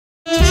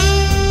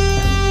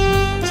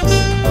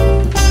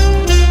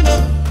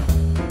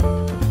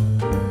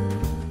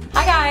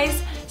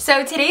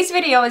So today's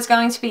video is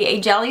going to be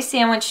a jelly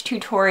sandwich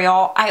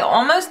tutorial. I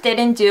almost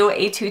didn't do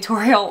a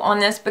tutorial on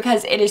this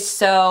because it is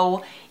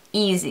so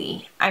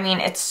easy. I mean,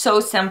 it's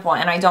so simple,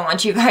 and I don't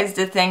want you guys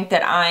to think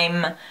that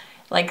I'm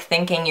like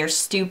thinking you're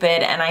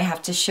stupid and I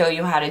have to show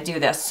you how to do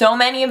this. So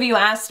many of you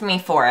asked me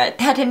for it.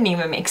 That didn't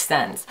even make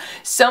sense.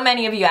 So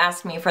many of you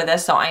asked me for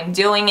this, so I'm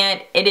doing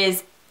it. It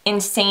is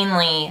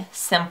insanely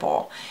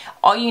simple.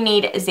 All you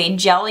need is a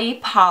jelly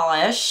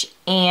polish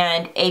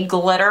and a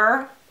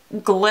glittery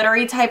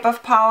type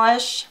of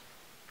polish,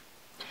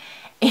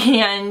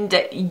 and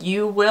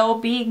you will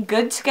be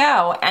good to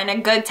go, and a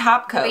good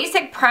top coat. The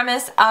basic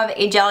premise of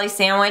a jelly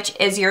sandwich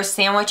is you're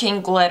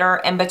sandwiching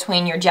glitter in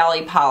between your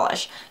jelly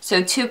polish.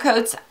 So 2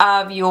 coats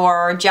of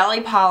your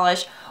jelly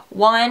polish,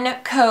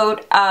 1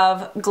 coat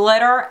of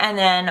glitter, and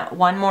then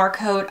 1 more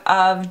coat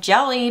of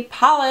jelly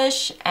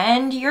polish,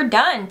 and you're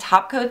done.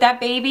 Top coat that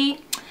baby,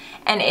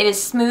 and it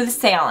is smooth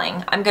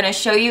sailing. I'm going to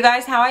show you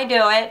guys how I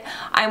do it.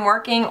 I'm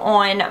working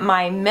on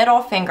my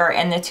middle finger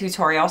in the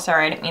tutorial.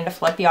 Sorry, I didn't mean to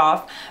flip you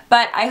off.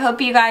 But I hope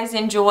you guys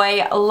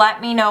enjoy. Let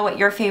me know what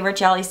your favorite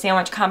jelly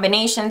sandwich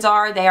combinations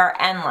are. They are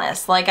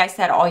endless. Like I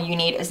said, all you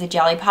need is a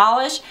jelly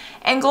polish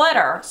and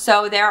glitter.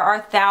 So there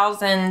are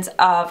thousands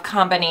of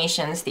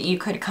combinations that you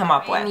could come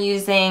up with. I'm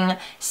using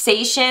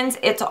Sations.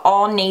 It's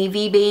all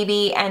navy,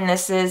 baby, and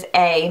this is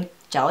a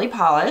jelly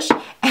polish,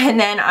 and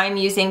then I'm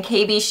using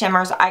KB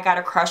Shimmers I Got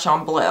a Crush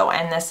on Blue,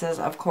 and this is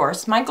of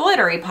course my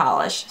glittery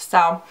polish.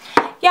 So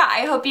yeah,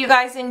 I hope you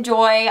guys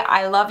enjoy.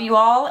 I love you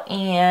all,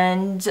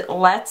 and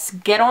let's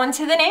get on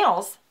to the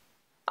nails.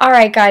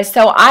 Alright guys,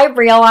 so I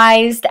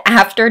realized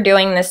after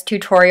doing this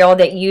tutorial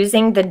that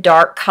using the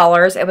dark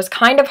colors, it was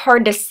kind of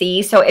hard to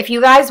see. So if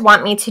you guys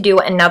want me to do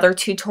another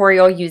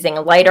tutorial using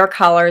lighter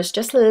colors,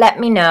 just let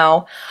me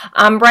know.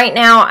 Right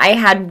now I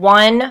had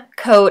 1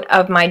 coat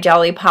of my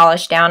jelly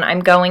polish down.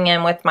 I'm going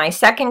in with my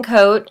 2nd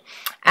coat.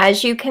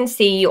 As you can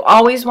see, you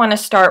always want to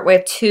start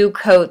with 2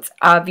 coats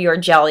of your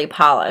jelly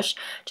polish.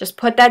 Just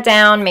put that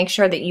down, make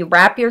sure that you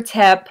wrap your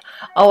tip,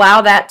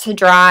 allow that to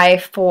dry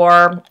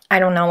for, I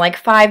don't know, like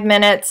 5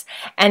 minutes,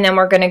 and then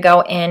we're going to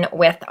go in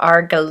with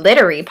our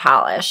glittery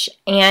polish.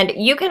 And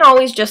you can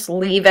always just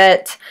leave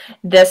it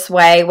this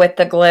way with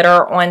the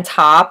glitter on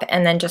top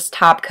and then just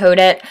top coat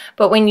it.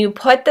 But when you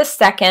put the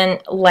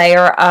 2nd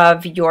layer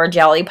of your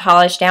jelly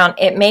polish down,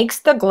 it makes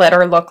the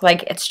glitter look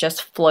like it's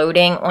just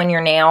floating on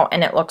your nail,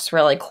 and it looks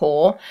really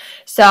cool.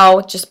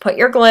 So just put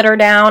your glitter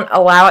down,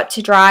 allow it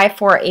to dry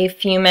for a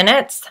few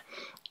minutes,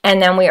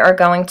 and then we are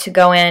going to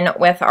go in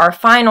with our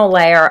final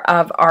layer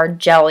of our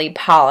jelly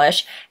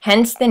polish,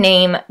 hence the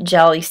name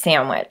jelly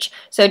sandwich.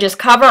 So just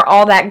cover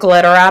all that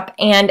glitter up,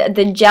 and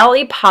the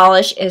jelly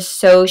polish is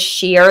so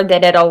sheer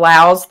that it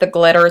allows the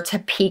glitter to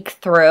peek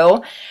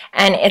through,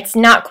 and it's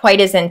not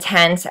quite as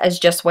intense as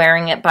just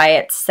wearing it by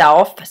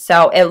itself.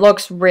 So it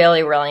looks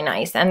really, really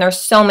nice, and there's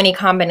so many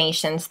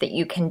combinations that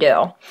you can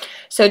do.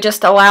 So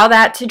just allow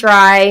that to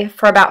dry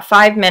for about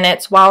 5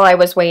 minutes. While I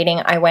was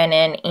waiting, I went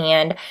in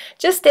and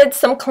just did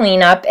some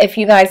cleanup. If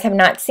you guys have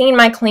not seen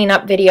my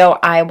cleanup video,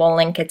 I will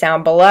link it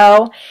down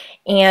below.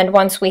 And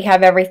once we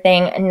have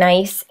everything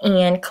nice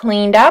and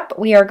cleaned up,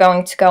 we are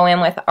going to go in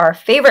with our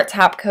favorite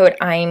top coat.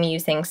 I am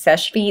using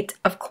Seche Vite.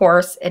 Of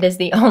course, it is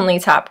the only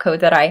top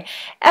coat that I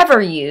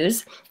ever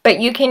use,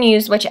 but you can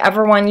use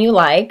whichever one you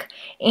like.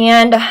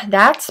 And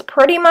that's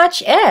pretty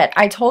much it.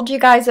 I told you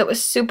guys it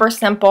was super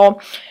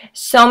simple.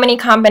 So many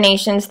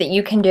combinations that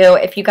you can do.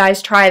 If you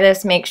guys try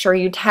this, make sure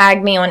you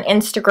tag me on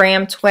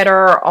Instagram,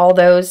 Twitter, all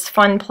those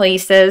fun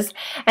places.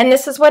 And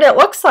this is what it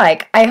looks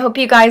like. I hope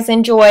you guys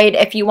enjoyed.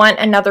 If you want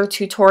another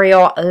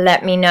tutorial,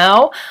 let me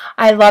know.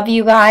 I love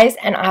you guys,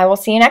 and I will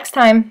see you next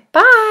time.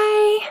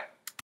 Bye!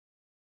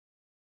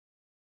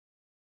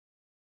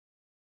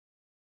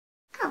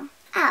 Oh,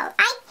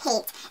 I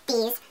hate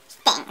these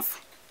things.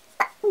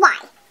 But why?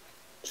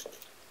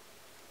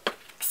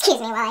 Excuse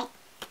me while I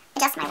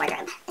adjust my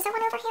wardrobe. Is there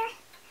one over here?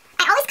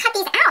 I always cut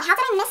these out. How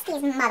did I miss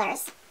these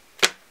mothers?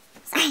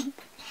 Sorry.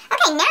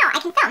 Okay, now I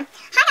can film.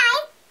 Hi,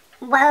 guys.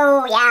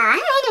 Whoa, yeah.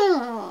 Hi,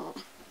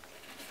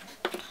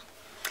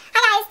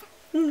 guys.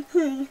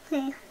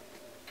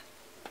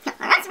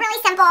 That's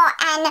really simple,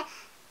 and God,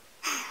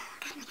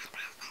 I'm out of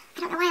breath. I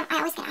don't know why I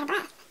always get out of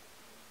breath.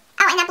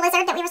 Oh, and that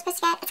blizzard that we were supposed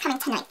to get, it's coming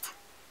tonight.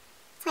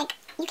 It's like,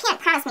 you can't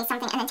promise me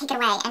something and then take it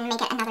away and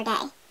make it another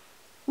day.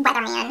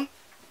 Weatherman.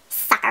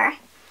 Sucker.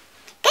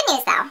 Good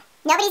news, though.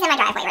 Nobody's in my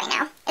driveway right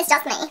now. It's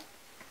just me.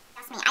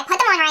 Just me. I put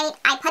them on right.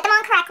 I put them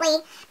on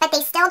correctly, but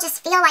they still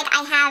just feel like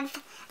I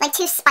have, like,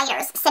 2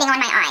 spiders sitting on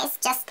my eyes.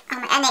 Just,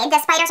 and the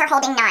spiders are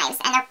holding knives,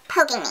 and they're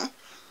poking me.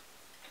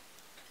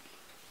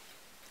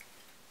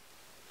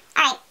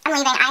 Alright, I'm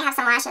leaving. I have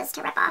some lashes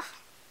to rip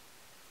off.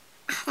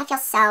 Oh, that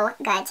feels so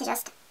good to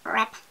just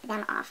rip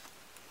them off.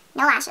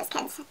 No lashes,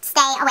 kids.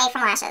 Stay away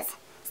from lashes.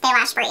 Stay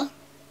lash free. Oh,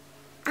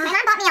 my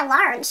mom bought me a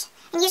large,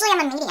 and usually I'm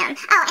a medium.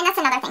 Oh, and that's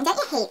another thing.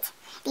 Don't you hate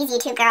these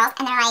YouTube girls,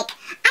 and they're like,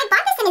 I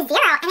bought this in a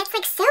zero, and it's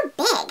like so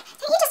big.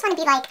 Don't you just want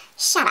to be like,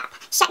 shut up.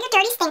 Shut your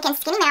dirty, stinking,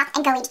 skinny mouth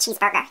and go eat a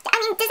cheeseburger. I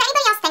mean, does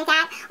anybody else think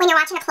that when you're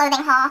watching a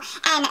clothing haul,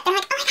 and they're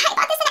like, oh my god, I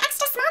bought this in an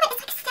extra small, but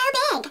it's like so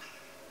big.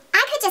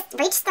 I could just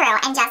reach through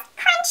and just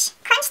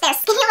crunch their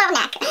skinny little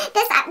neck.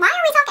 This, why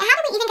are we talking, how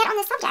did we even get on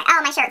this subject?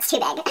 Oh, my shirt's too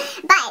big.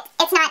 But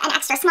it's not an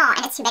extra small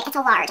and it's too big, it's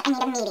a large. I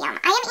need a medium.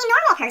 I am a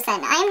normal person.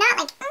 I am not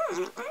like,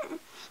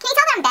 Can you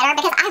tell that I'm better?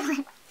 Because I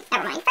want,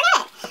 never mind, forget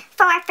it.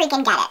 For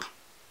freaking get it.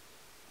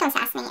 Don't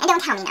sass me and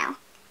don't tell me no.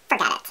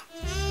 Forget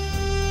it.